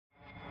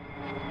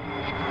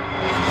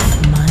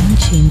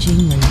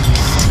Changing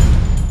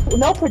radio.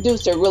 No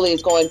producer really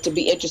is going to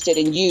be interested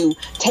in you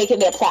taking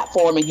their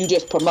platform and you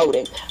just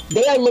promoting.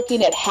 They are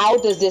looking at how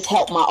does this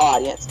help my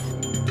audience.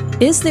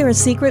 Is there a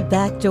secret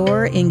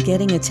backdoor in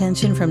getting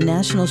attention from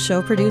national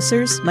show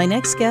producers? My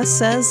next guest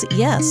says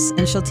yes,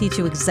 and she'll teach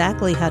you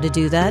exactly how to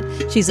do that.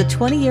 She's a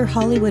 20-year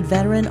Hollywood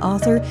veteran,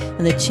 author,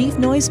 and the chief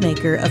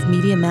noisemaker of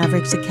Media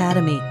Mavericks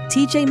Academy.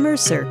 TJ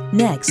Mercer,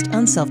 next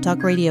on Self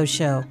Talk Radio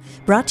Show.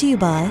 Brought to you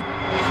by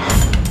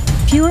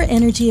Pure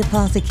Energy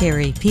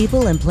Apothecary,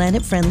 people and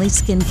planet-friendly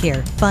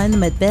skincare. Find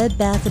them at Bed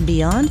Bath &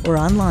 Beyond or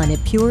online at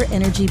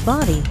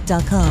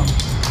pureenergybody.com.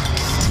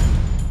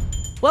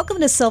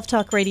 Welcome to Self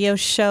Talk Radio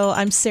Show.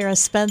 I'm Sarah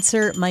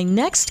Spencer. My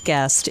next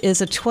guest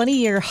is a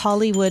 20-year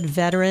Hollywood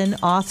veteran,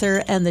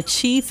 author, and the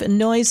chief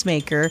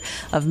noisemaker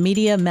of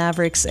Media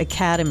Mavericks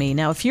Academy.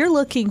 Now, if you're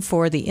looking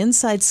for the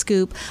inside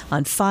scoop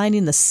on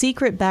finding the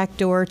secret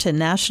backdoor to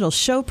national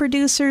show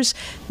producers,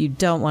 you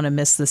don't want to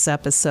miss this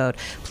episode.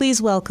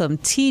 Please welcome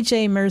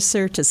TJ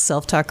Mercer to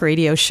Self Talk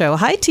Radio Show.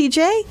 Hi,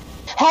 TJ.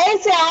 Hey,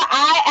 Sarah,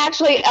 I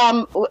actually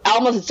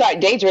almost start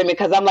daydreaming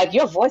because I'm like,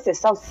 your voice is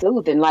so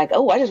soothing. Like,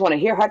 oh, I just want to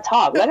hear her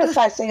talk. Let her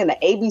start singing the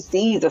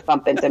ABCs or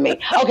something to me.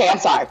 Okay, I'm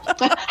sorry.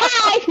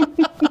 Hi.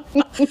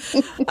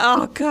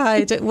 Oh,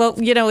 God. Well,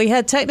 you know, we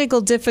had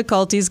technical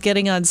difficulties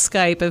getting on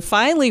Skype, and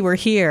finally we're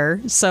here.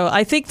 So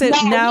I think that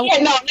now...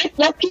 No,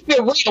 let's keep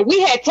it real.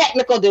 We had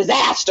technical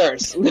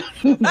disasters.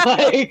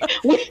 Like,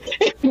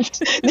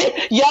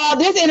 y'all,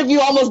 this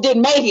interview almost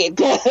didn't make it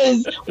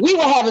because we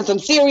were having some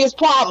serious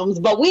problems,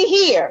 but we're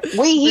here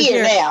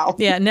now.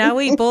 Yeah, now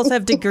we both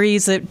have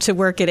degrees to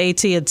work at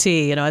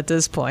AT&T, you know, at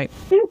this point.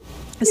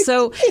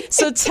 So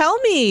tell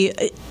me,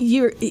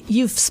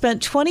 you've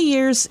spent 20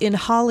 years in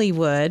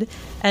Hollywood,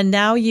 and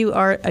now you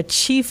are a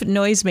chief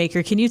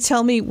noisemaker. Can you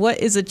tell me what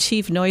is a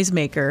chief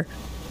noisemaker?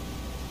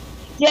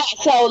 Yeah,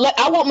 so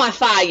I want my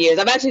 5 years.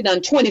 I've actually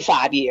done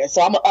 25 years,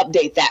 so I'm going to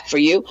update that for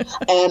you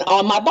and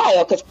on my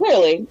bio, because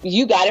clearly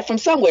you got it from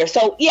somewhere.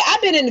 So, yeah,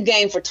 I've been in the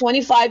game for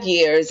 25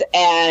 years,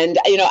 and,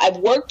 you know, I've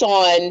worked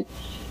on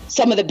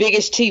some of the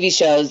biggest TV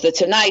shows, The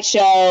Tonight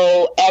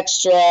Show,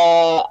 Extra.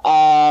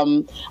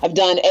 I've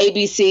done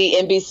ABC,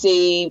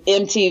 NBC,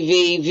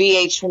 MTV,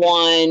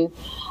 VH1.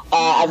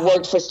 I've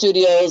worked for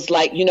studios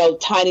like, you know,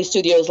 tiny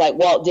studios like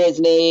Walt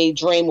Disney,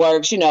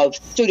 DreamWorks, you know,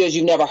 studios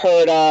you've never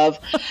heard of.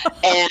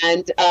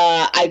 And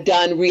I've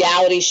done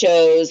reality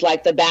shows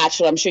like The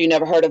Bachelor. I'm sure you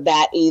never heard of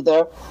that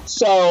either.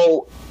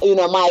 So, you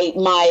know,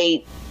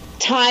 my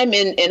time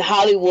in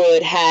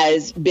Hollywood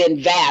has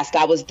been vast.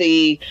 I was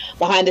the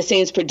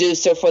behind-the-scenes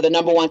producer for the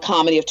 #1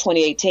 comedy of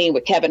 2018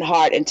 with Kevin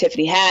Hart and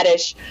Tiffany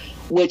Haddish,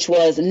 which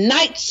was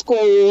Night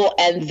School.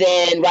 And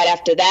then right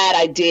after that,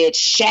 I did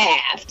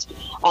Shaft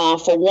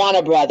for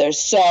Warner Brothers.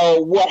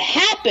 So what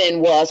had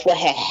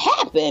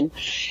happened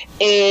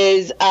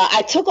is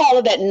I took all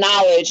of that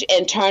knowledge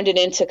and turned it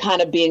into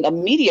kind of being a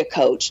media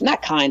coach.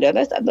 Not kind of.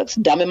 That looks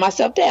dumbing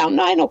myself down.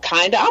 No, I know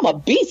kind of. I'm a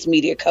beast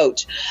media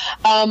coach.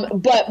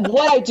 But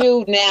what I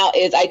do now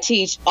is I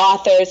teach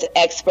authors,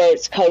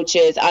 experts,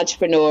 coaches,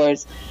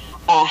 entrepreneurs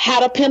how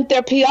to pimp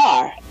their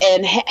PR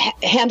and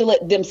handle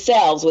it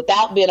themselves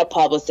without being a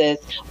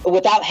publicist,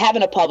 without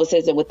having a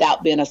publicist, and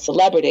without being a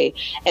celebrity.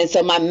 And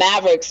so my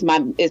Mavericks, my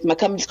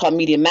company's called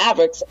Media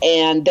Mavericks,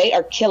 and they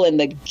are killing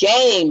the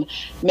game,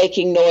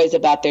 making noise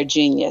about their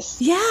genius.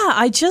 Yeah,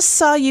 I just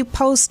saw you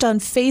post on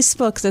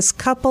Facebook this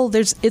couple.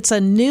 It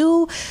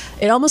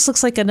almost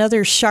looks like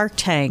another Shark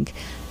Tank.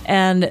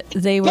 And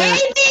they were...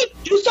 Baby,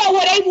 you saw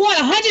what they won,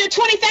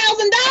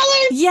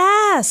 $120,000?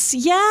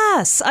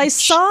 Yes, I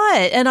saw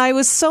it. And I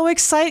was so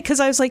excited because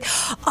I was like,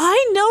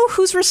 I know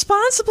who's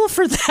responsible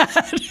for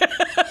that.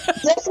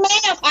 Yes,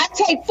 ma'am. I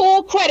take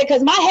full credit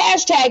because my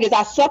hashtag is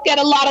I suck at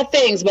a lot of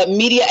things, but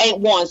media ain't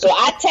one. So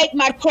I take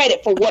my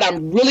credit for what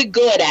I'm really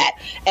good at.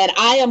 And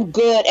I am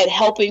good at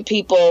helping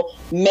people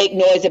make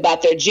noise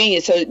about their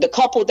genius. So the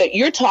couple that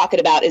you're talking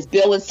about is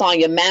Bill and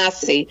Sonia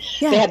Massey.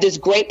 Yeah. They have this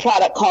great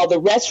product called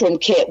the Restroom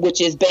Kit, which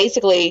is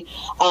basically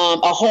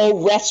a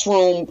whole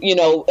restroom, you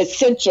know,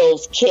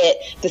 essentials kit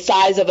the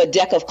size of a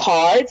deck of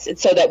cards,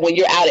 so that when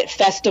you're out at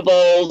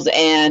festivals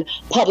and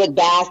public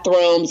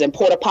bathrooms and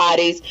porta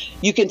potties,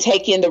 you can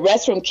take in the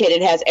restroom kit.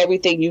 It has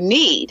everything you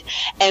need.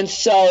 And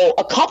so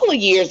a couple of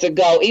years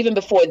ago, even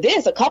before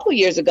this,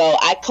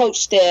 I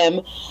coached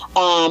them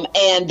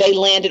and they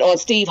landed on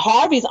Steve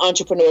Harvey's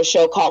entrepreneur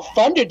show called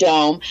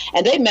Thunderdome,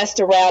 and they messed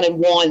around and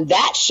won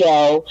that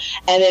show.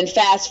 And then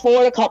fast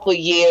forward a couple of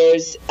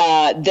years,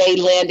 they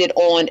landed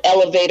on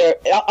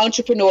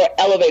Entrepreneur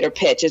Elevator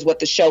Pitch is what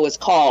the show is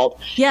called.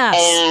 Yes.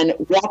 And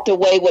walked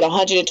away with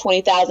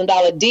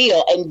 $120,000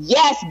 deal. And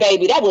yes,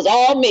 baby, that was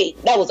all me.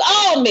 That was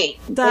all me.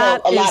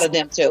 A lot of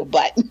them too,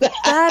 but.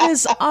 That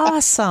is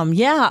awesome.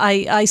 Yeah,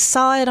 I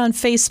saw it on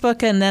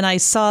Facebook, and then I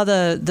saw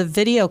the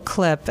video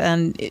clip,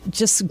 and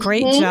just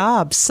great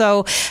job.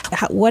 So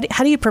how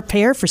do you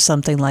prepare for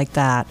something like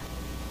that?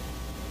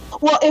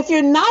 Well, if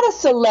you're not a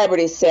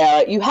celebrity,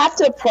 Sarah, you have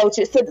to approach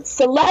it. So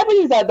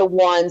celebrities are the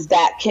ones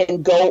that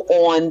can go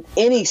on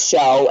any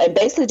show and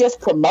basically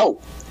just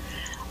promote.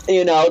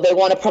 You know, they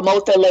want to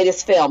promote their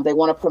latest film. They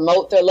want to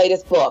promote their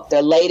latest book,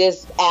 their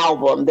latest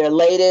album, their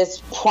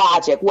latest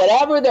project,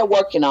 whatever they're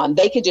working on,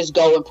 they could just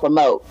go and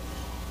promote.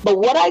 But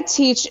what I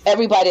teach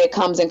everybody that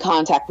comes in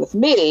contact with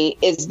me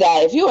is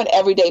that if you're an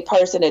everyday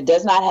person that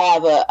does not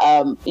have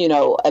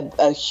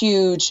a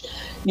huge,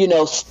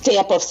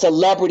 stamp of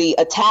celebrity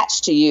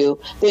attached to you,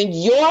 then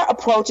your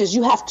approach is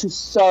you have to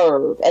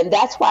serve. And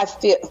that's why I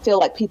feel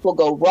like people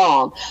go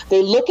wrong.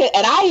 They look at,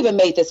 and I even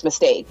made this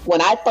mistake.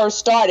 When I first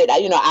started,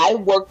 I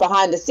worked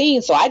behind the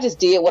scenes, so I just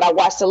did what I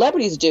watched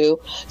celebrities do.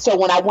 So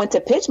when I went to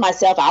pitch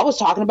myself, I was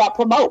talking about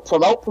promote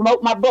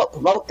my book,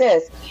 promote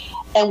this.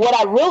 And what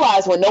I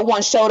realized when no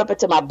one showed up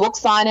to my book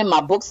signing, my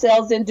book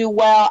sales didn't do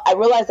well, I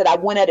realized that I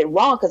went at it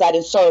wrong because I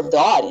didn't serve the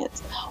audience.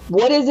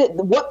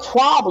 What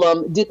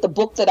problem did the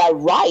book that I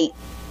write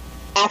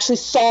actually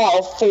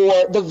solve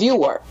for the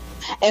viewer?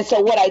 And so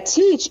what I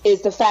teach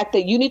is the fact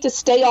that you need to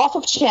stay off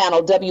of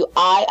channel WIIFME,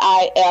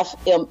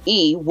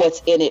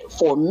 what's in it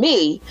for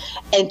me,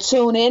 and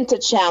tune into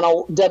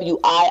channel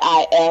WIIF-TV,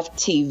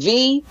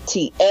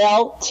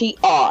 TL,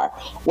 TR,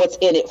 what's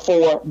in it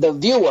for the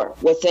viewer,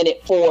 what's in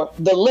it for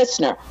the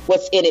listener,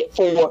 what's in it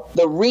for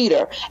the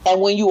reader.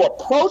 And when you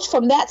approach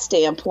from that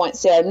standpoint,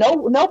 Sarah,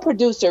 no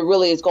producer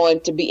really is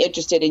going to be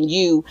interested in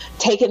you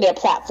taking their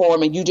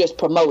platform and you just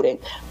promoting.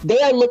 They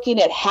are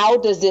looking at, how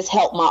does this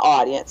help my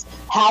audience?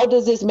 How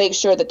does this make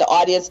sure that the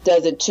audience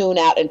doesn't tune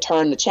out and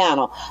turn the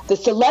channel? The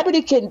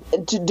celebrity can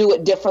do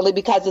it differently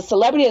because the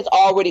celebrity has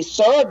already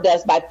served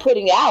us by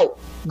putting out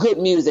good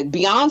music.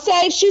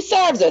 Beyonce, she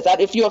serves us.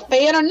 If you're a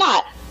fan or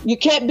not, you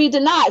can't be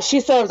denied.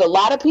 She serves a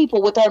lot of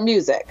people with her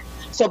music.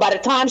 So by the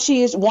time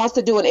she wants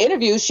to do an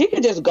interview, she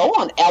can just go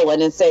on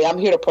Ellen and say, I'm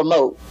here to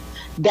promote.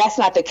 That's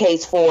not the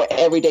case for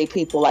everyday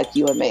people like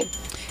you and me.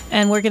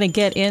 And we're going to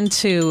get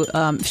into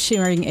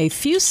sharing a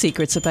few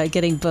secrets about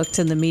getting booked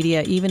in the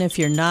media, even if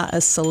you're not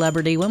a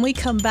celebrity. When we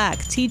come back,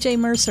 TJ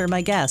Mercer,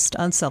 my guest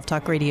on Self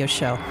Talk Radio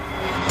Show.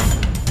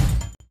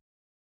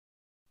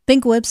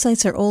 Think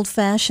websites are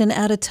old-fashioned,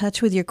 out of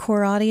touch with your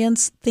core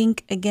audience?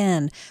 Think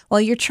again.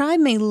 While your tribe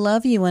may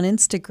love you on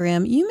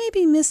Instagram, you may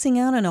be missing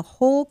out on a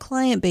whole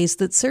client base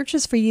that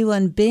searches for you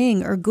on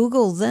Bing or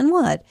Google. Then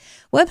what?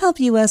 WebHelp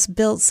US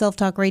built Self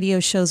Talk Radio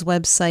Show's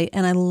website,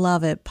 and I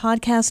love it.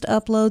 Podcast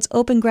uploads,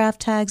 open graph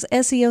tags,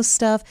 SEO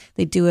stuff,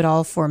 they do it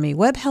all for me.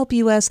 WebHelp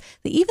US,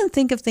 they even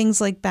think of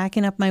things like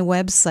backing up my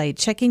website,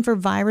 checking for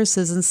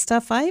viruses and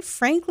stuff I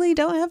frankly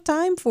don't have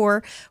time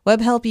for.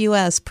 WebHelp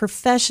US,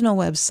 professional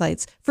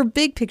websites for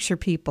big picture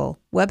people.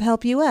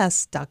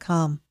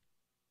 WebHelpUS.com.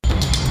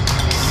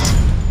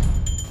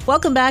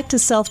 Welcome back to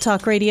Self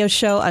Talk Radio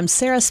Show. I'm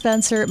Sarah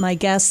Spencer. My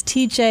guest,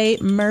 TJ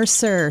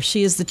Mercer.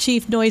 She is the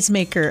chief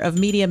noisemaker of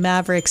Media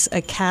Mavericks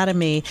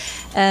Academy.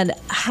 And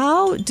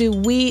how do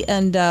we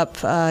end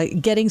up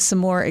getting some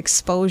more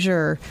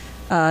exposure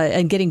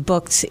and getting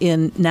booked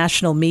in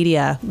national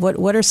media?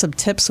 What are some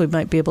tips we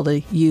might be able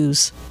to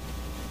use?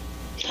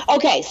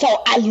 Okay, so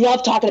I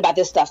love talking about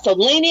this stuff. So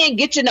lean in,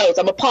 get your notes.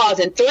 I'm going to pause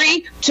in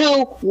 3, 2,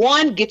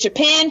 1. Get your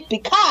pen,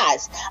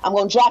 because I'm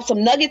going to drop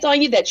some nuggets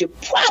on you that you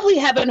probably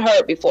haven't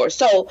heard before.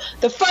 So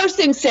the first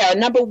thing, Sarah,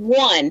 number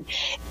 1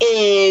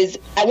 is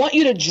I want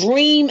you to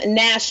dream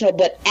national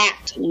but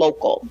act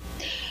local.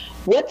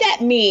 What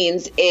that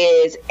means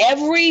is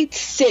every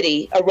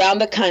city around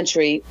the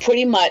country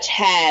pretty much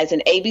has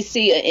an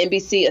ABC, an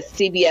NBC, a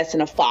CBS,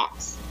 and a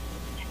Fox,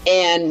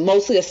 and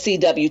mostly a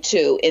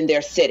CW2 in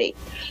their city.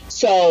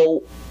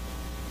 So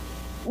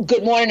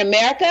Good Morning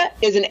America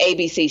is an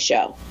ABC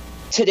show.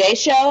 Today's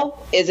Show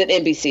is an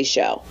NBC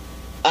show.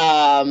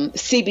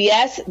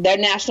 CBS, their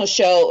national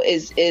show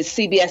is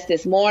CBS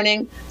This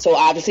Morning. So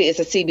obviously it's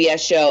a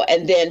CBS show.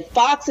 And then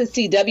Fox and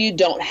CW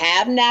don't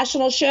have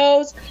national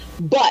shows,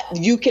 but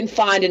you can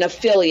find an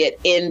affiliate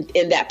in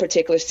that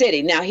particular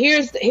city. Now,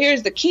 here's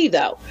the key,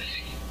 though.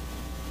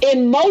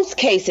 In most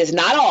cases,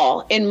 not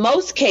all, in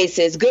most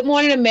cases, Good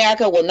Morning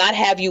America will not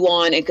have you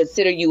on and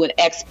consider you an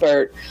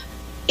expert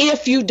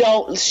if you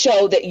don't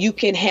show that you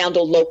can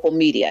handle local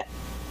media.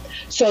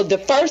 So the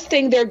first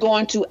thing they're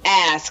going to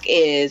ask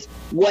is,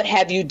 what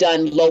have you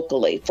done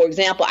locally? For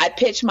example, I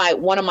pitched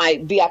one of my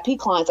VIP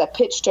clients, I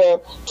pitched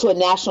her to a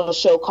national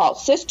show called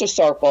Sister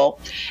Circle.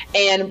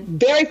 And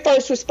very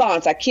first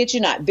response, I kid you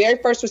not, very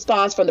first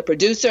response from the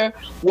producer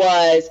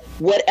was,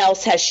 what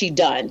else has she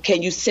done?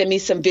 Can you send me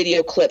some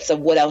video clips of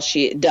what else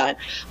she had done?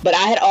 But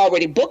I had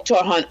already booked her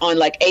on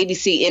like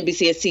ABC,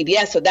 NBC, and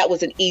CBS, so that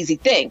was an easy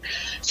thing.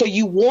 So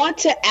you want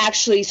to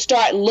actually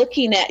start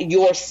looking at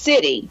your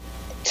city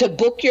to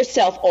book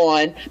yourself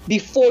on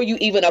before you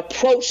even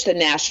approach the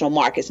national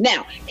markets.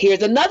 Now,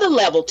 here's another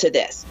level to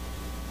this.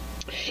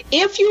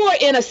 If you are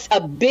in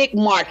a big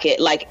market,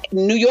 like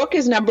New York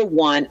is number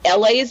 1,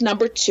 LA is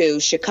number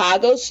 2,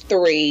 Chicago's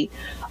 3,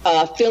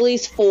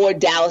 Philly's 4,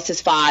 Dallas is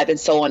 5, and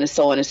so on and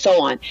so on and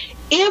so on.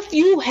 If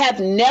you have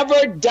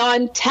never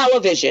done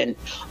television,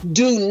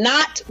 do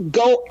not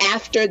go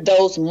after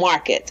those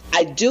markets.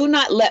 I do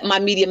not let my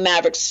Media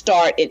Mavericks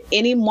start in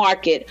any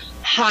market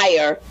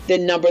higher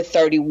than number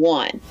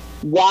 31.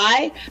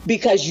 Why?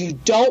 Because you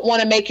don't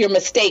want to make your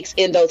mistakes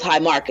in those high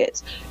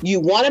markets. You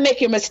want to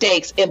make your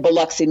mistakes in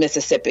Biloxi,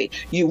 Mississippi.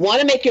 You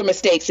want to make your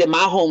mistakes in my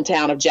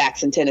hometown of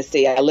Jackson,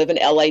 Tennessee. I live in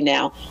LA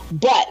now.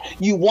 But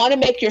you want to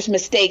make your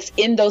mistakes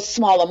in those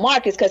smaller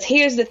markets, because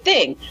here's the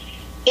thing.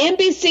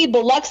 NBC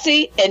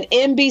Biloxi and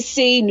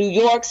NBC New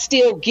York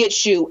still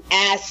gets you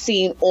as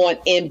seen on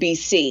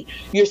NBC.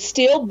 You're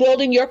still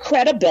building your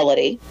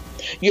credibility.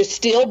 You're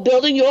still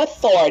building your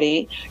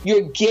authority.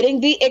 You're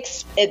getting the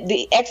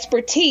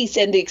expertise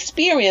and the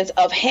experience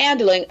of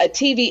handling a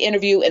TV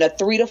interview in a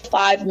 3 to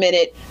 5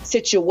 minute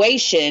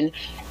situation,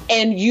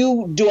 and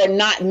you are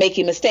not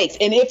making mistakes.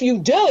 And if you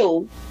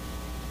do,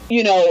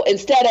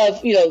 instead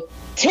of,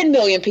 10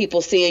 million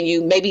people seeing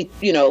you, maybe,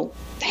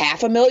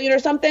 500,000 or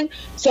something.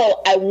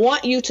 So I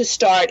want you to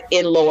start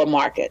in lower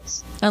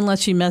markets.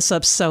 Unless you mess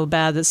up so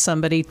bad that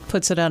somebody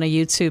puts it on a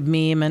YouTube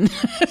meme and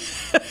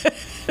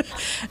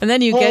and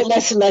then you get.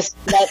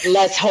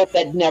 Let's hope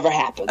that never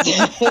happens.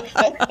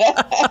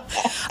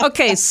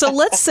 Okay, so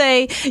let's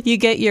say you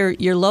get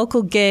your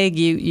local gig,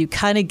 you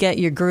kind of get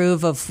your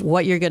groove of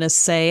what you're going to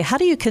say. How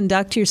do you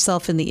conduct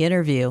yourself in the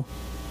interview?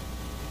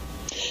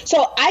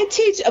 So I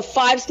teach a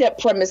 5-step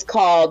premise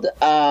called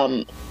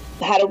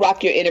How to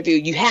Rock Your Interview.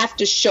 You have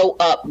to show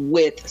up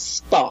with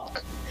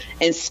spunk.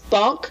 And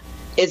spunk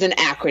is an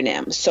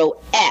acronym.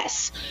 So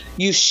S,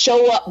 you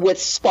show up with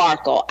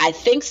sparkle. I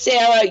think,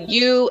 Sarah,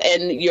 you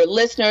and your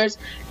listeners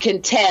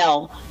can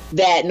tell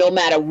that no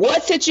matter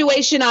what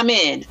situation I'm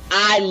in,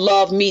 I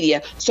love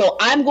media. So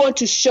I'm going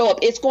to show up.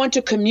 It's going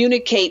to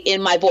communicate in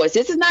my voice.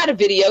 This is not a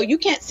video. You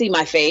can't see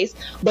my face,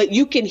 but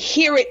you can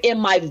hear it in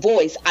my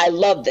voice. I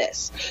love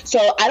this.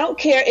 So I don't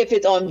care if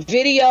it's on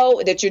video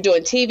that you're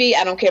doing TV.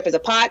 I don't care if it's a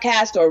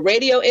podcast or a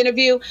radio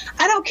interview.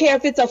 I don't care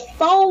if it's a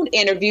phone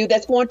interview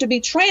that's going to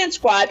be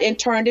transcribed and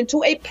turned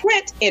into a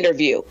print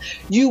interview.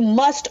 You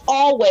must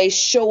always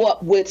show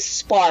up with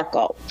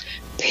sparkle.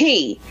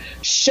 P,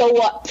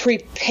 show up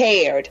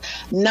prepared.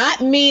 Not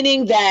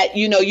meaning that,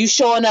 you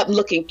showing up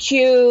looking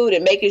cute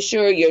and making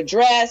sure your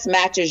dress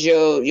matches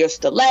your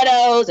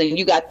stilettos and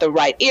you got the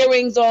right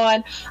earrings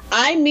on.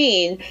 I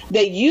mean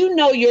that you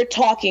know your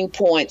talking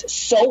points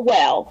so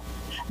well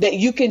that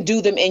you can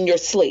do them in your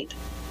sleep.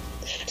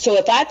 So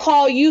if I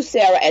call you,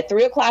 Sarah, at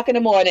 3 o'clock in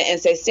the morning and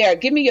say, Sarah,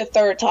 give me your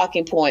third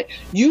talking point,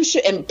 you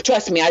should, and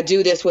trust me, I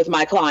do this with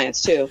my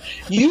clients too,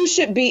 you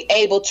should be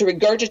able to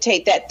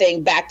regurgitate that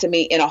thing back to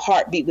me in a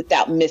heartbeat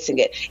without missing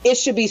it. It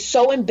should be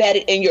so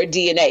embedded in your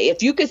DNA.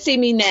 If you could see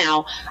me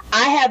now,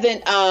 I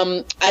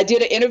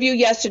did an interview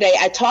yesterday.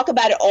 I talk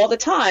about it all the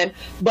time,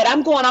 but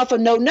I'm going off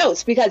of no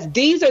notes because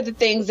these are the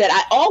things that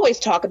I always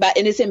talk about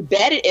and it's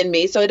embedded in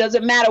me. So it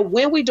doesn't matter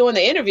when we're doing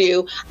the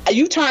interview,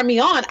 you turn me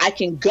on, I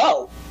can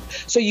go.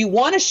 So you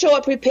want to show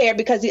up prepared,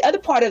 because the other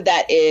part of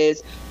that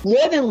is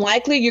more than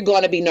likely you're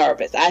going to be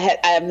nervous. I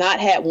have not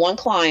had one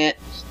client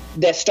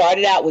that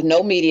started out with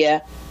no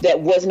media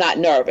that was not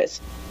nervous.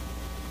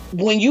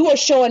 When you are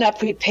showing up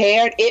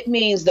prepared, it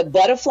means the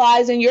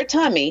butterflies in your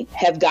tummy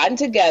have gotten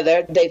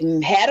together.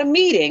 They've had a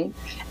meeting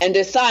and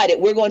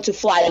decided we're going to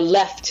fly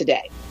left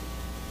today.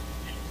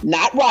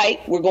 Not right,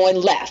 we're going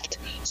left.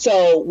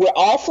 So we're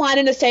all flying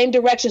in the same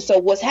direction. So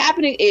what's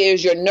happening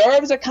is your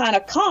nerves are kind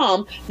of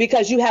calm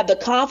because you have the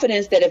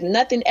confidence that if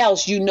nothing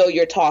else, you know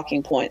your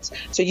talking points.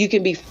 So you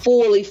can be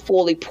fully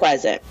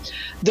present.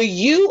 The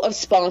U of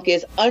spunk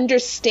is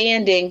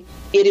understanding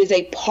it is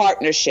a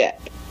partnership.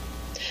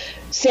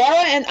 Sarah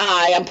and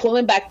I'm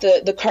pulling back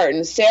the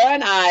curtain. Sarah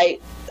and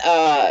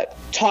I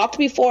talked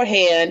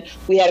beforehand.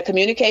 We had a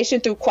communication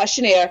through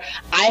questionnaire.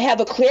 I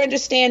have a clear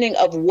understanding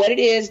of what it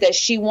is that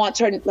she wants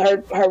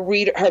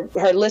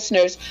her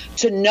listeners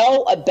to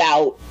know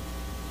about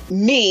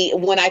me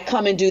when I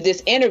come and do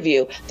this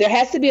interview. There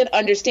has to be an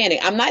understanding.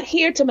 I'm not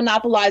here to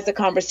monopolize the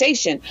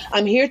conversation.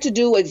 I'm here to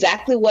do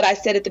exactly what I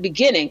said at the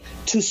beginning,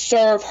 to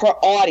serve her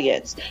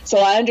audience. So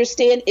I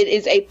understand it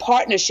is a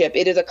partnership.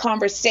 It is a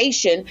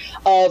conversation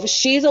of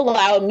she's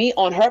allowing me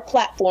on her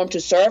platform to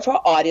serve her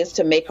audience,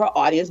 to make her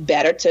audience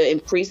better, to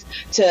increase,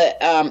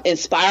 to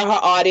inspire her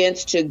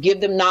audience, to give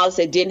them knowledge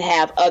they didn't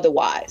have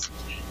otherwise.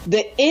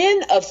 The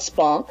N of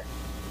spunk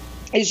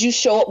is you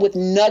show up with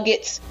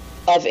nuggets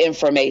of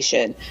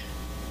information.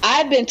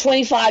 I've been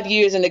 25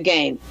 years in the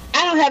game.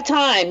 I don't have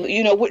time.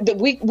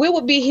 We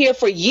would be here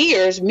for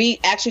years,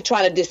 me actually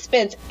trying to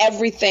dispense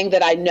everything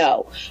that I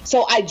know.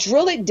 So I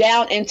drill it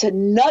down into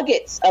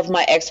nuggets of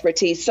my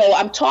expertise. So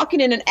I'm talking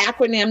in an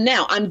acronym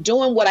now. I'm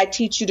doing what I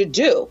teach you to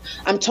do.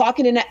 I'm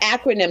talking in an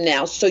acronym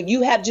now. So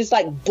you have just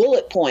like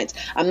bullet points.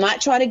 I'm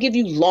not trying to give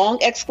you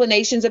long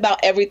explanations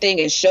about everything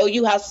and show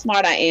you how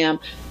smart I am,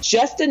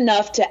 just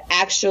enough to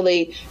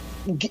actually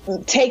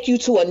take you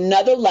to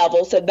another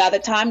level. So by the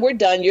time we're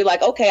done, you're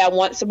like, okay, I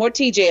want some more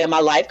TJ in my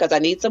life because I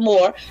need some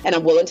more, and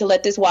I'm willing to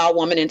let this wild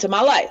woman into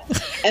my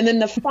life. And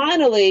then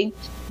finally,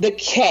 the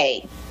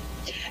K,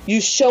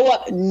 you show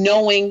up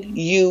knowing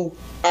you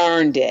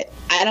earned it.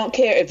 I don't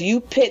care if you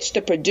pitched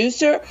a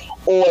producer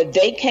or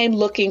they came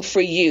looking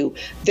for you,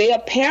 they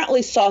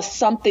apparently saw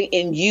something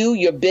in you,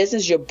 your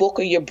business, your book,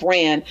 or your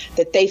brand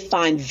that they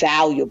find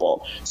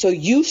valuable. So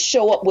you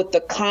show up with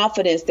the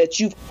confidence that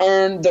you've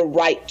earned the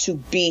right to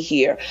be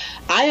here.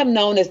 I am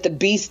known as the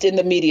beast in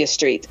the media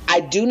streets.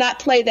 I do not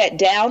play that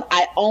down.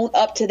 I own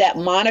up to that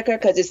moniker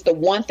because it's the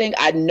one thing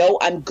I know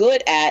I'm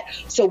good at.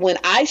 So when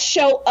I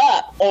show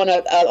up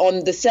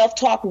on the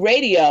Self-Talk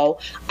Radio,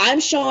 I'm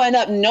showing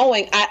up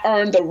knowing I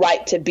earned the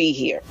right to be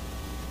here.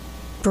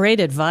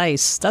 Great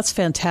advice. That's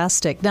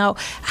fantastic. Now,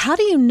 how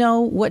do you know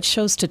what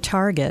shows to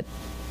target?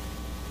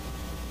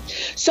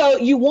 So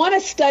you want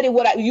to study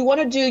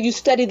you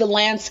study the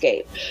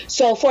landscape.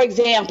 So for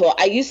example,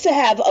 I used to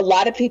have a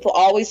lot of people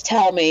always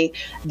tell me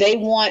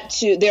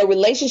they're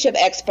relationship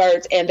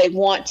experts and they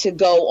want to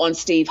go on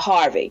Steve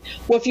Harvey.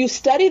 Well, if you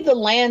study the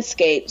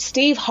landscape,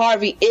 Steve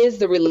Harvey is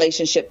the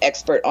relationship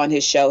expert on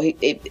his show.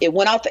 It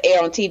went off the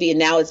air on TV and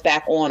now it's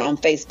back on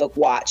Facebook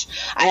Watch.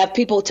 I have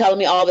people telling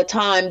me all the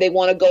time they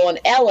want to go on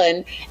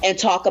Ellen and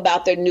talk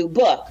about their new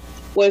book.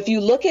 Well, if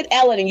you look at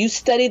Ellen and you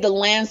study the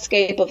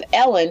landscape of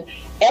Ellen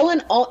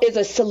is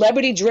a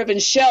celebrity-driven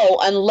show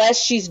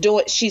unless she's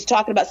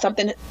talking about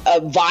something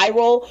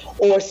viral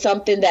or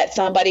something that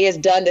somebody has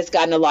done that's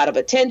gotten a lot of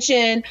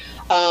attention,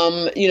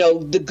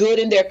 the good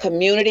in their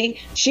community.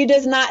 She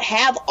does not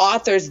have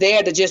authors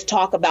there to just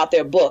talk about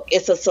their book.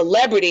 It's a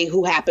celebrity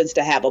who happens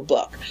to have a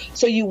book.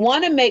 So you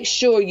want to make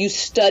sure you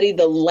study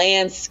the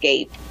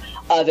landscape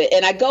of it.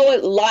 And I go a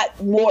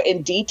lot more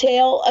in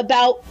detail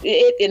about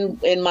it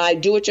in my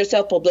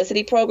do-it-yourself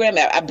publicity program.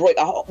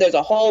 There's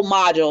a whole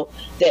module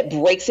that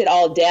breaks it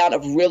all down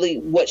of really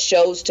what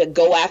shows to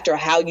go after,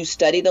 how you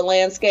study the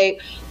landscape.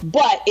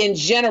 But in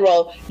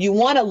general, you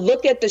want to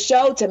look at the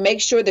show to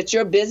make sure that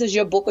your business,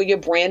 your book, or your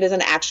brand is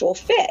an actual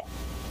fit.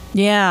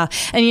 Yeah.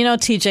 And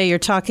TJ, you're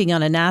talking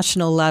on a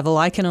national level.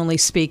 I can only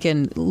speak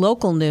in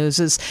local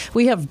news. Is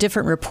we have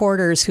different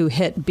reporters who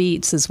hit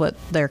beats, is what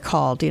they're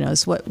called.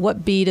 Is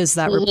what beat is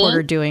that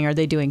reporter doing? Are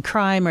they doing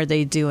crime? Are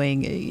they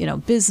doing,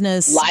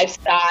 business?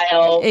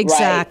 Lifestyle.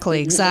 Exactly,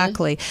 right.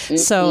 Exactly.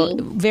 So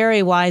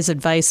very wise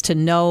advice to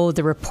know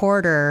the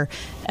reporter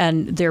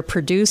and their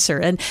producer.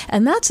 And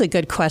that's a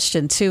good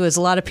question, too, is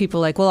a lot of people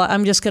are like, well,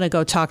 I'm just going to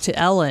go talk to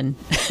Ellen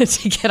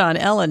to get on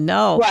Ellen.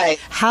 No. Right.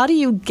 How do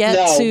you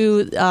get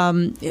to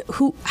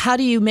how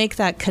do you make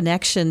that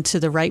connection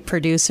to the right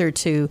producer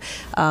to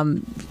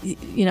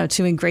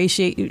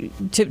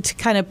ingratiate, to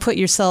kind of put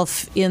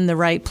yourself in the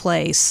right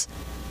place?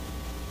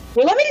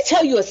 Well, let me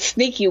tell you a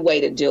sneaky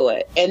way to do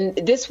it. And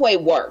this way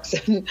works.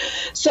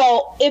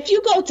 So if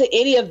you go to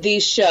any of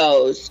these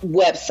shows'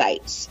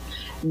 websites,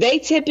 they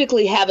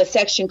typically have a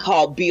section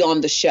called Be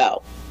on the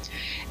Show.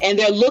 And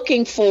they're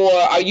looking for,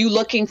 are you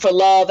looking for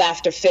love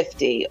after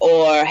 50?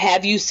 Or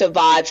have you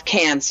survived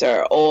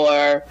cancer?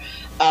 Or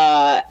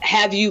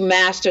have you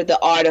mastered the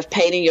art of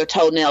painting your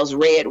toenails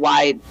red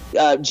while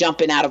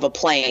jumping out of a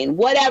plane?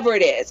 Whatever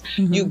it is.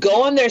 You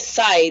go on their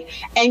site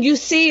and you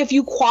see if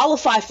you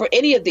qualify for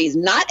any of these,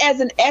 not as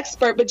an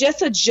expert, but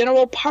just a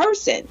general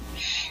person.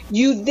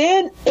 You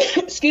then,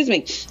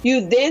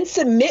 you then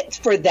submit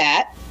for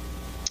that.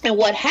 And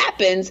what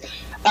happens,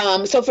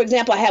 so for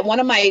example, I had one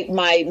of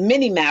my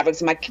mini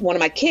Mavericks, one of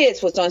my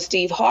kids was on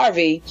Steve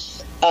Harvey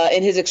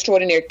in his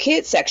Extraordinary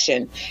Kids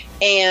section.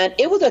 And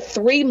it was a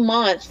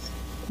 3-month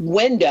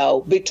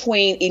window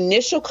between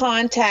initial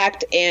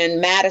contact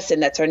and Madison,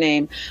 that's her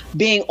name,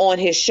 being on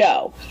his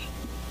show.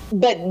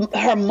 But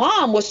her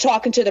mom was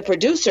talking to the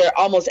producer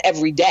almost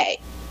every day.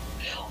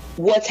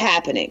 What's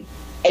happening?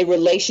 A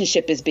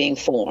relationship is being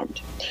formed.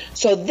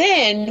 So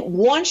then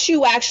once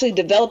you actually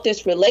develop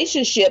this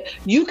relationship,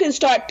 you can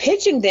start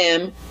pitching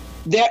them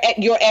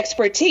your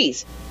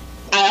expertise.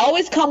 I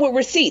always come with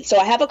receipts. So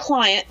I have a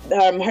client,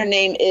 her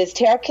name is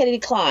Tara Kennedy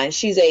Klein.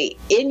 She's a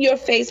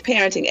in-your-face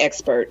parenting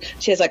expert.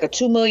 She has like a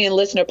 2 million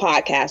listener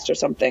podcast or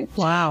something.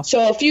 Wow.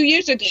 So a few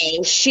years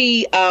ago,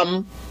 she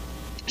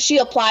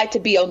applied to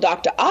be on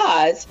Dr.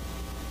 Oz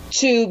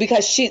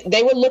because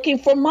they were looking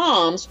for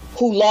moms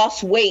who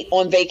lost weight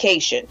on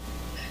vacation.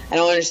 I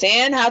don't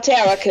understand how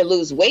Tara could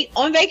lose weight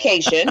on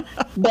vacation,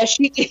 but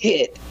she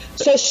did.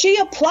 So she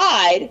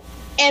applied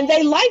and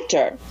they liked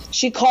her.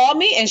 She called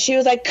me and she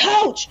was like,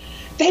 Coach,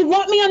 they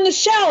want me on the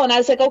show. And I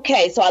was like,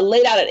 okay. So I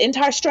laid out an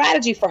entire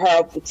strategy for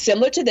her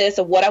similar to this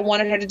of what I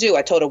wanted her to do.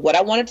 I told her what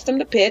I wanted them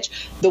to pitch.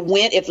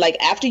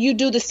 If after you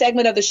do the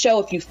segment of the show,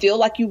 if you feel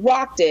like you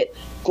rocked it,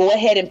 go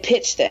ahead and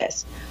pitch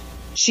this.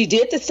 She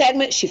did the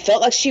segment. She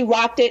felt like she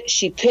rocked it.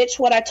 She pitched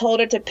what I told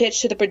her to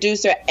pitch to the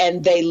producer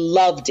and they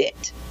loved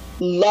it.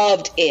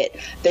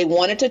 They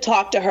wanted to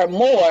talk to her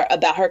more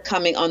about her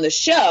coming on the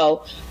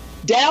show.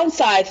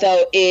 Downside,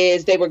 though,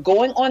 is they were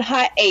going on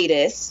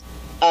hiatus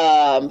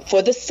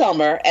for the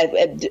summer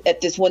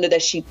at this window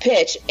that she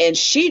pitched, and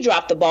she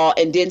dropped the ball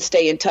and didn't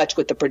stay in touch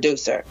with the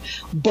producer.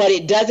 But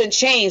it doesn't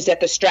change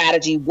that the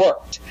strategy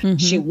worked.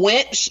 She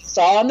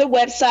saw on the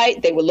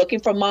website, they were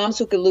looking for moms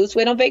who could lose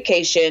weight on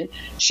vacation.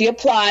 She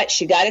applied,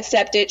 she got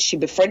accepted, she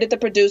befriended the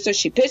producer,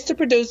 she pitched the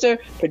producer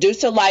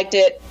liked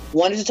it,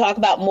 wanted to talk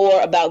about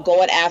more about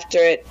going after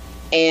it.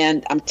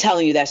 And I'm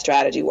telling you that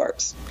strategy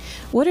works.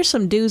 What are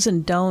some do's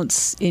and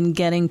don'ts in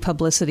getting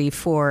publicity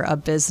for a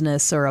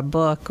business or a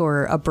book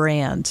or a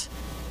brand?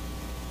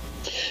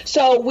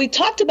 So we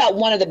talked about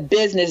one of the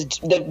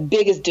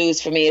biggest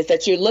do's for me is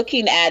that you're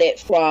looking at it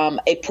from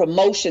a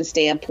promotion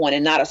standpoint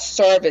and not a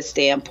service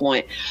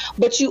standpoint.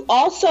 But you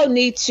also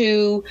need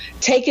to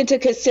take into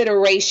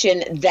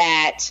consideration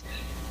that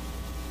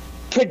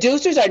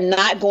producers are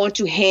not going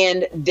to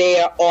hand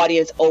their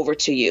audience over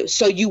to you.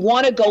 So you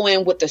want to go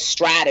in with the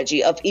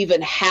strategy of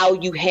even how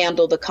you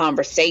handle the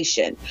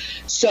conversation.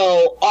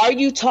 So are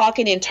you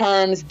talking in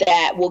terms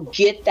that will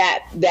get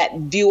that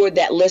viewer,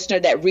 that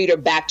listener, that reader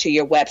back to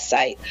your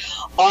website?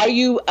 Are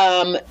you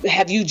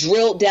have you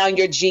drilled down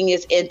your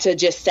genius into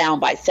just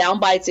sound bites?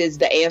 Sound bites is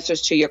the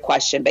answers to your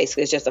question.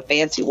 Basically, it's just a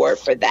fancy word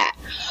for that.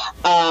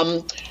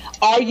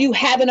 Are you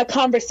having a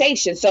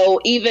conversation? So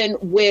even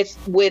with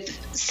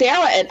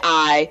Sarah and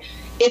I,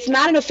 it's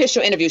not an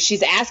official interview.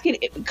 She's asking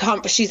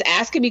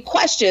me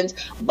questions,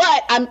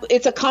 but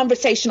it's a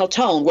conversational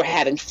tone. We're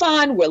having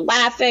fun. We're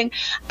laughing.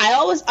 I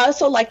always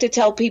also like to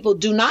tell people,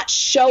 do not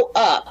show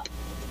up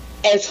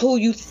as who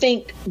you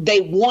think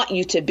they want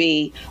you to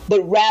be,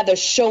 but rather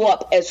show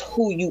up as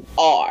who you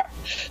are.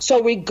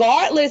 So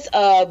regardless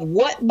of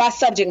what my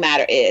subject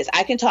matter is,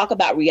 I can talk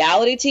about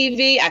reality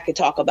TV, I can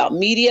talk about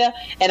media,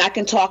 and I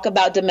can talk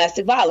about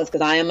domestic violence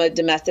because I am a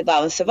domestic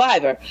violence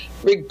survivor.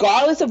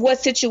 Regardless of what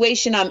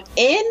situation I'm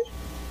in,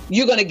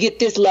 you're going to get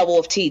this level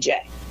of TJ.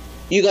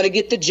 You're going to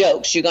get the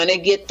jokes. You're going to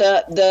get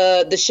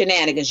the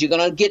shenanigans. You're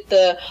going to get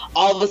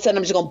all of a sudden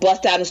I'm just going to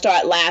bust out and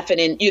start laughing.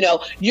 And,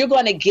 you're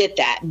going to get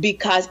that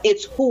because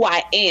it's who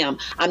I am.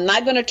 I'm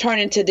not going to turn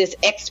into this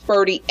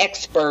expert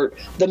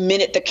the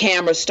minute the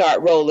cameras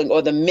start rolling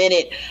or the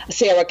minute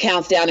Sarah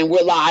counts down and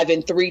we're live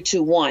in 3,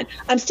 2, 1.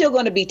 I'm still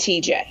going to be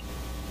TJ.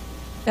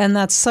 And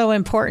that's so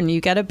important. You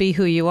got to be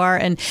who you are,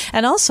 and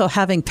also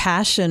having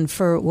passion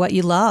for what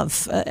you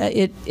love.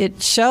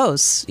 It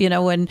shows.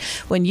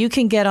 When you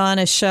can get on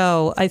a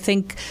show. I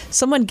think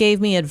someone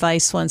gave me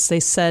advice once. They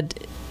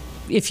said,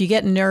 if you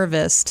get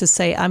nervous, to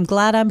say, "I'm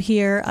glad I'm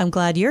here. I'm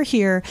glad you're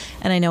here,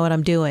 and I know what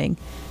I'm doing."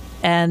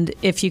 And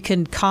if you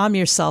can calm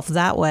yourself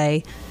that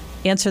way,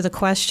 answer the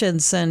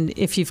questions, and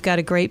if you've got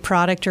a great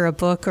product or a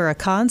book or a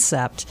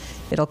concept,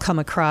 it'll come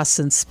across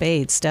in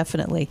spades,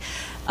 definitely.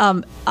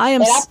 I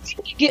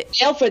get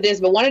nailed for this,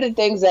 but one of the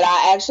things that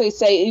I actually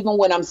say, even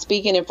when I'm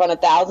speaking in front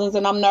of thousands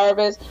and I'm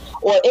nervous,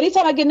 or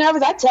anytime I get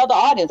nervous, I tell the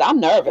audience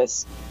I'm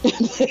nervous.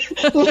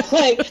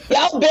 Like,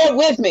 y'all bear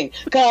with me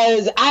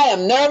because I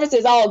am nervous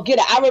as all get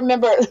out. I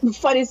remember,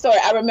 funny story,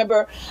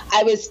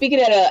 I was speaking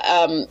at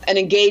an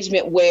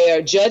engagement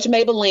where Judge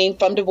Maybelline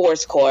from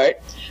Divorce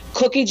Court,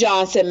 Cookie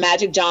Johnson,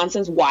 Magic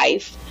Johnson's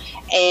wife,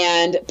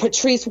 and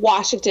Patrice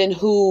Washington,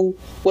 who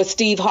was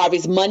Steve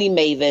Harvey's money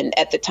maven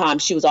at the time.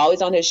 She was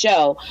always on his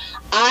show.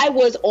 I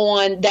was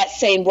on that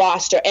same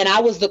roster, and I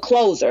was the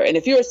closer. And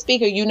if you're a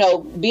speaker,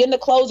 being the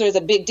closer is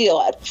a big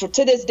deal.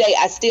 To this day,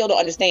 I still don't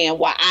understand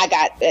why I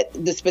got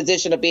this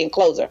position of being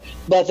closer.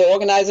 But the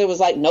organizer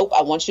was like, nope,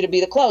 I want you to be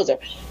the closer.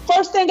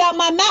 First thing out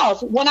my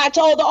mouth when I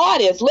told the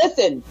audience,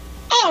 listen,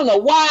 I don't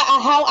know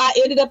how I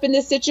ended up in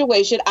this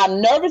situation. I'm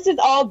nervous as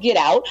all get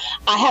out.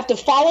 I have to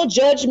follow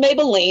Judge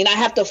Maybelline. I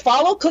have to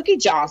follow Cookie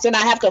Johnson.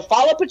 I have to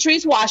follow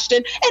Patrice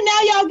Washington. And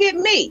now y'all get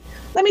me.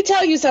 Let me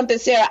tell you something,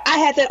 Sarah. I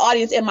had that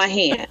audience in my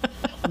hand.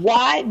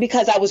 Why?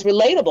 Because I was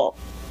relatable.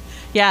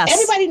 Yes.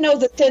 Everybody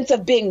knows the sense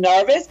of being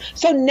nervous.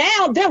 So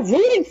now they're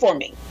rooting for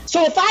me.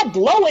 So if I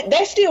blow it,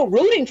 they're still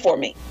rooting for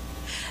me.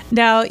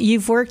 Now,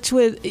 you've worked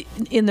with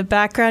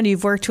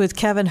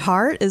Kevin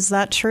Hart. Is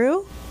that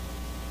true?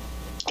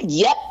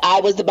 Yep,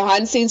 I was the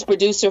behind-the-scenes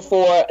producer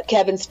for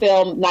Kevin's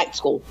film Night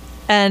School.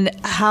 And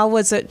how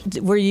was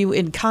it? Were you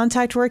in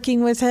contact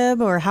working with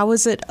him, or how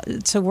was it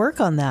to work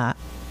on that?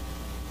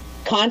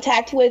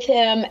 Contact with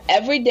him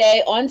every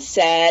day on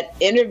set,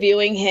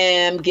 interviewing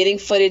him, getting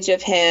footage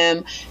of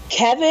him.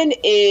 Kevin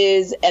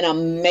is an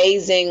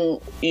amazing,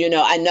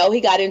 I know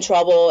he got in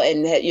trouble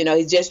and,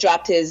 he just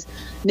dropped his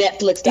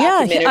Netflix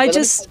documentary. Yeah,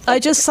 I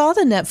just saw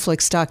the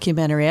Netflix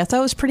documentary. I thought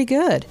it was pretty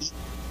good.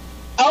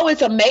 Oh,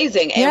 it's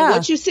amazing. And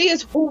what you see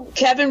is who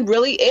Kevin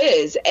really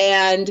is.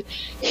 And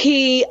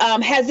he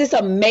has this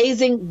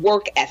amazing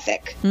work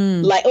ethic.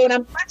 And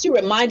I'm glad you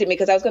reminded me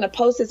because I was going to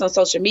post this on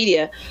social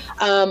media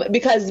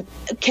because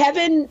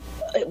Kevin,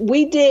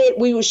 we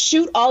would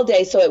shoot all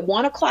day. So at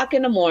 1:00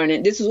 in the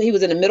morning, he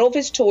was in the middle of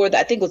his tour that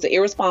I think was the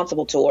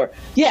Irresponsible tour.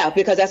 Yeah,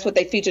 because that's what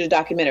they featured in the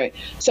documentary.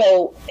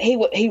 So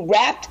he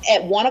wrapped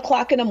at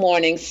 1:00 in the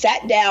morning,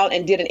 sat down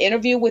and did an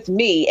interview with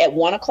me at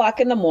 1:00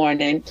 in the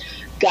morning,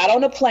 got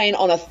on a plane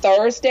on a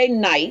Thursday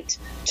night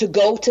to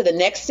go to the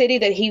next city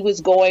that he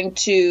was going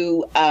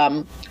to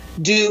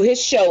do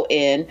his show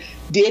in,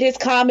 did his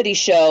comedy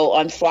show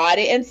on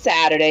Friday and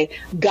Saturday,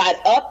 got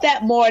up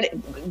that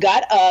morning,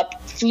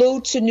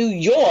 flew to New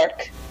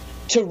York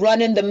to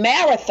run in the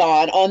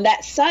marathon on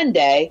that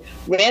Sunday,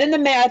 ran in the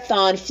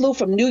marathon, flew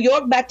from New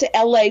York back to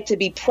LA to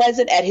be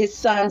present at his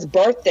son's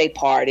birthday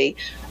party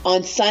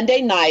on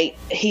Sunday night.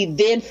 He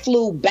then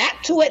flew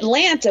back to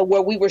Atlanta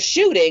where we were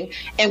shooting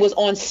and was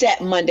on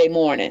set Monday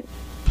morning.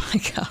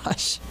 My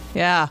gosh.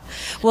 Yeah.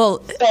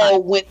 Well, so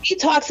when he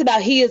talks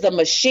about he is a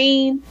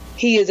machine,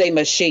 he is a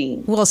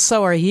machine. Well,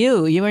 so are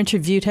you. You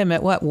interviewed him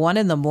at what, 1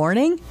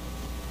 a.m?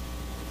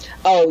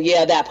 Oh,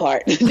 yeah, that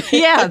part.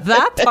 Yeah,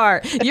 that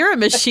part. You're a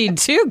machine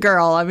too,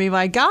 girl. I mean,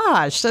 my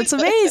gosh, that's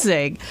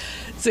amazing.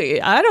 See,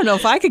 I don't know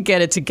if I could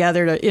get it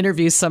together to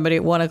interview somebody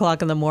at 1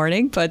 o'clock in the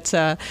morning, but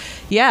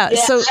yeah.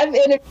 So I've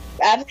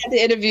had to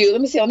interview.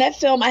 Let me see. On that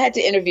film, I had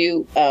to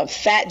interview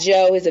Fat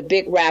Joe, who's a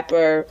big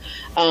rapper.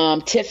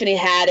 Tiffany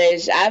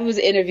Haddish. I was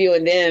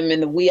interviewing them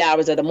in the wee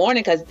hours of the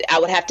morning because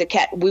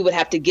we would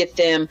have to get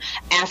them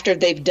after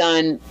they've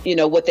done,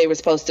 what they were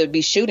supposed to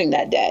be shooting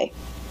that day.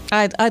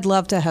 I'd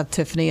love to have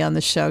Tiffany on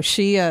the show.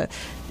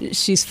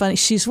 She's funny.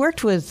 She's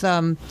worked with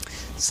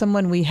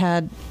someone we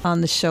had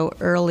on the show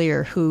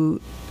earlier who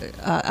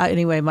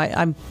anyway,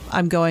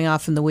 I'm going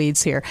off in the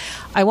weeds here.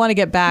 I want to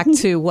get back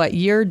to what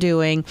you're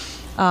doing.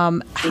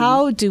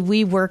 How do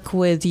we work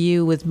with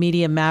you with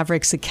Media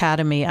Mavericks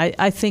Academy?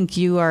 I think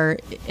you are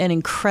an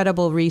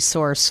incredible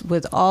resource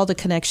with all the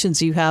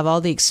connections you have,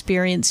 all the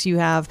experience you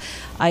have.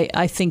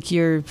 I think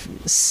you're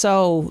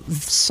so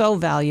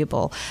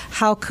valuable.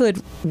 How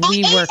could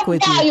we work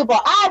with valuable.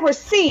 you? I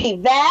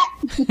received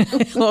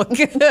that. Well,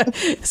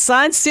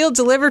 signed, sealed,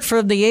 delivered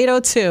from the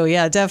 802.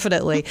 Yeah,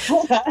 definitely.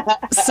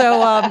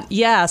 So,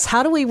 yes,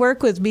 how do we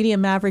work with Media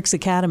Mavericks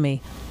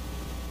Academy?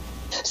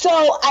 So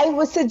I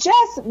would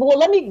suggest, well,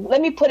 let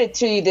me put it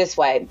to you this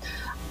way.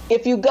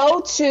 If you go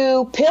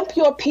to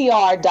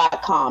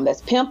pimpyourpr.com,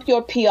 that's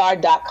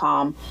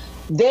pimpyourpr.com,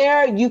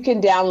 there you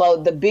can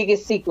download the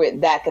biggest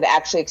secret that could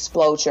actually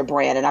explode your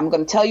brand. And I'm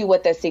going to tell you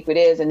what that secret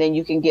is, and then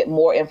you can get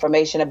more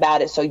information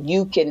about it so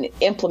you can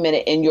implement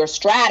it in your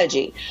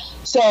strategy.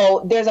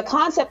 So there's a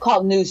concept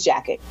called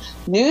newsjacking.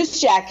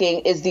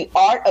 Newsjacking is the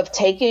art of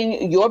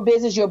taking your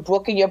business, your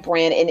book, and your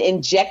brand and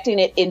injecting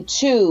it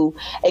into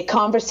a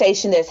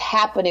conversation that's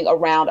happening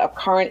around a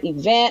current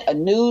event, a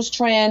news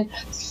trend,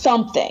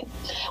 something.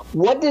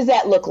 What does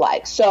that look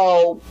like?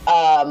 So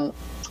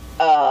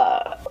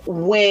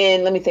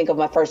let me think of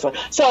my first one.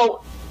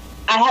 So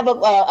I have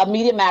a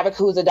media maverick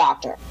who's a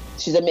doctor.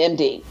 She's an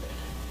MD.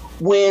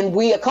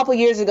 A couple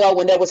years ago,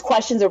 when there was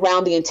questions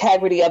around the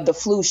integrity of the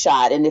flu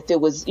shot and if it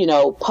was,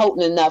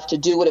 potent enough to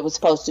do what it was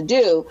supposed to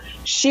do,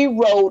 she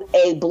wrote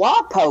a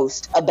blog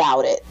post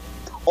about it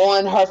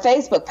on her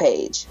Facebook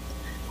page.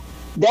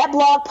 That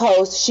blog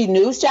post, she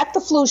newsjacked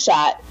the flu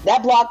shot.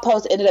 That blog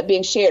post ended up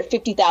being shared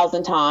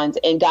 50,000 times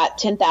and got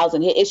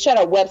 10,000 hits. It shut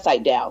her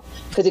website down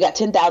because it got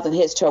 10,000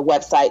 hits to her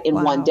website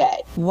in one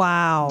day.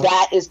 Wow.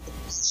 That is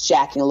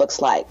jacking looks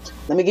like.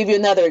 Let me give you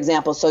another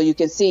example so you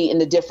can see in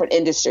the different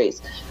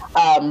industries.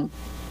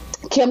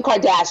 Kim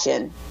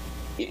Kardashian,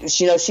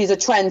 she's a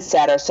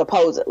trendsetter,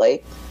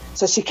 supposedly.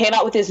 So she came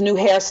out with this new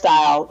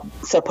hairstyle,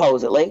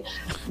 supposedly,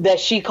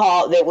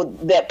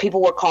 that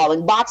people were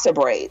calling boxer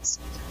braids.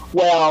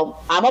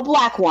 Well, I'm a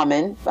black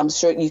woman. I'm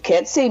sure you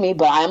can't see me,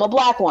 but I am a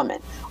black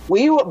woman.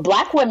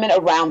 Black women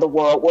around the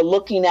world were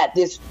looking at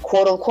this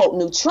quote unquote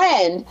new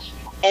trend.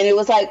 And it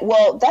was like,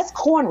 well, that's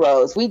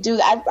cornrows.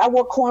 I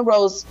wore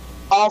cornrows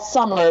all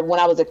summer when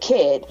I was a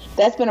kid.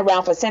 That's been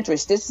around for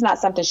centuries. This is not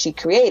something she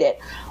created.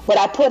 But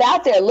I put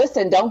out there,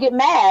 listen, don't get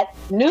mad.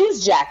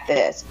 Newsjack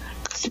this.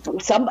 If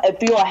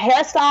you're a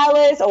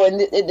hairstylist, or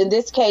in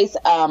this case,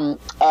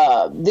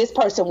 this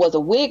person was a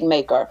wig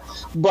maker,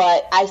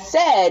 but I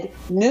said,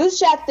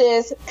 newsjack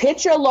this,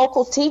 pitch your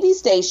local TV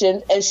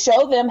station and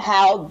show them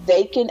how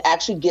they can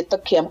actually get the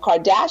Kim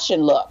Kardashian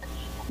look.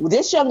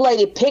 This young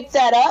lady picked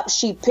that up.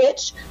 She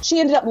pitched. She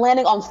ended up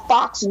landing on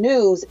Fox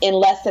News in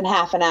less than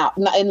half an hour,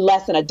 in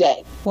less than a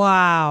day.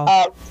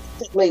 Wow.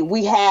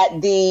 We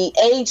had the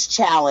AIDS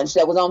challenge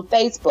that was on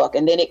Facebook,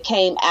 and then it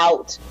came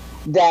out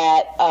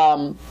that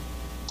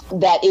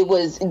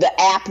the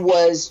app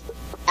was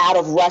out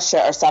of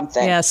Russia or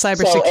something. Yeah,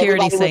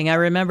 cybersecurity thing. I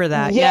remember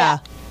that. Yeah.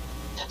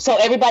 So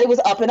everybody was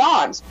up in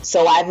arms.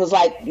 So I was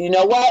like, you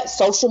know what?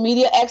 Social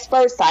media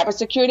experts,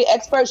 cybersecurity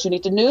experts, you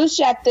need to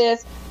newsjack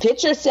this,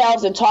 pitch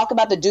yourselves and talk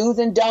about the do's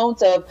and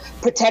don'ts of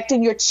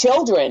protecting your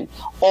children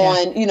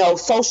on,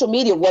 social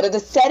media. What are the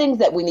settings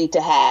that we need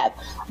to have?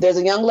 There's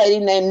a young lady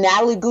named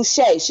Natalie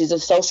Goucher. She's a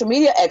social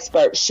media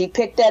expert. She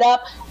picked that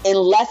up. In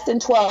less than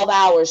 12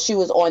 hours, she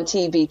was on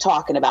TV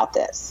talking about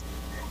this.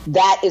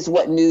 That is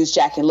what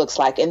newsjacking looks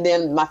like. And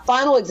then my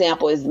final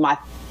example is my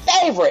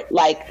favorite,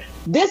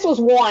 This was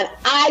one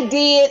I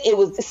did. It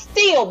was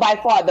still by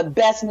far the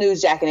best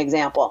newsjacking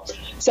example.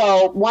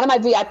 So one of my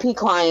VIP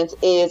clients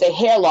is a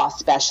hair loss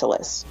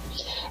specialist.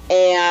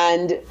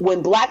 And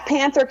when Black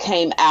Panther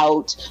came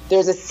out,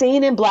 there's a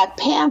scene in Black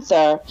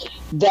Panther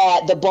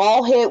that the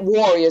bald-head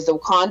warriors, the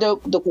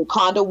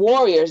Wakanda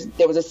warriors,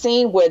 there was a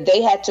scene where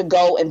they had to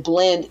go and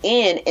blend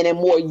in a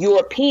more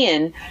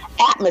European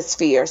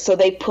atmosphere. So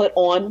they put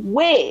on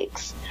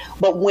wigs.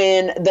 But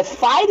when the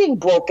fighting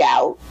broke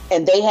out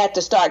and they had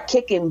to start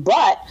kicking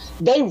butt,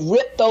 they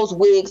ripped those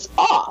wigs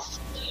off.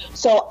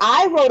 So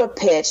I wrote a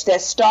pitch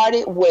that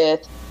started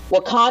with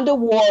Wakanda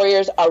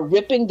warriors are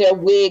ripping their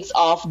wigs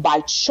off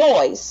by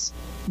choice,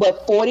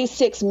 but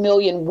 46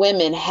 million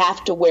women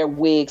have to wear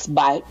wigs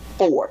by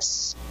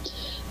force.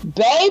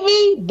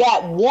 Baby,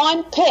 that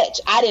one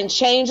pitch, I didn't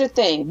change a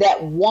thing.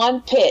 That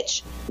one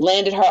pitch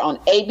landed her on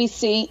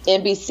ABC,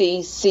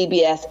 NBC,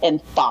 CBS,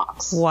 and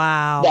Fox.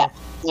 Wow. That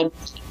one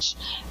pitch.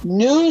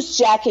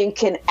 Newsjacking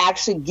can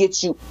actually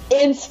get you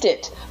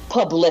instant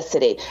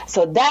publicity.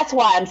 So that's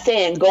why I'm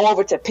saying go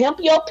over to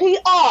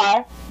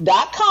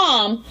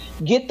pimpyourpr.com,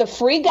 get the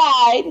free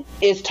guide.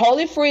 It's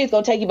totally free. It's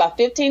going to take you about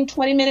 15,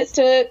 20 minutes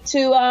to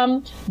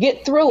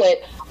get through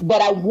it.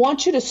 But I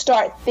want you to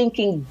start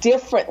thinking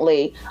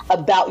differently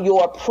about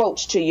your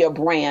approach to your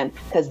brand,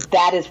 because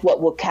that is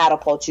what will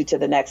catapult you to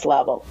the next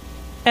level.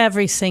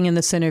 Everything in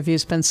this interview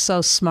has been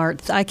so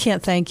smart. I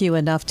can't thank you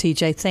enough,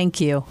 TJ.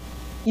 Thank you.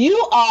 You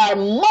are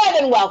more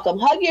than welcome.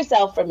 Hug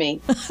yourself for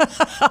me.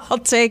 I'll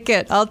take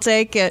it.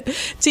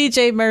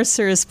 TJ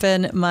Mercer has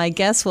been my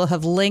guest. We'll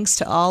have links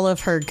to all of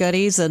her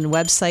goodies and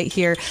website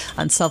here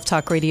on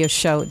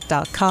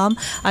selftalkradioshow.com.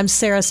 I'm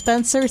Sarah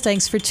Spencer.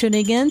 Thanks for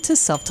tuning in to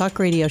Self Talk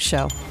Radio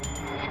Show.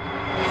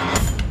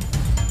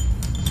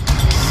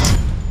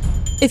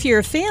 If you're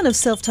a fan of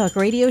Self Talk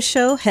Radio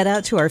Show, head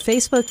out to our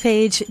Facebook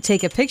page,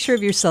 take a picture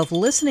of yourself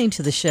listening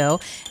to the show,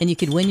 and you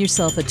could win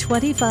yourself a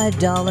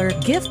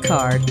 $25 gift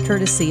card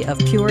courtesy of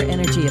Pure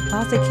Energy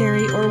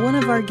Apothecary or one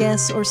of our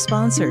guests or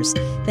sponsors.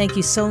 Thank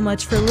you so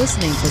much for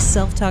listening to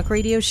Self Talk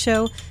Radio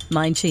Show,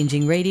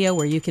 mind-changing radio,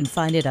 where you can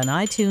find it on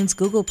iTunes,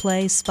 Google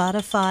Play,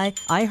 Spotify,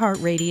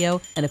 iHeartRadio,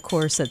 and of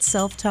course at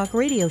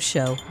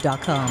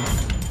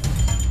selftalkradioshow.com.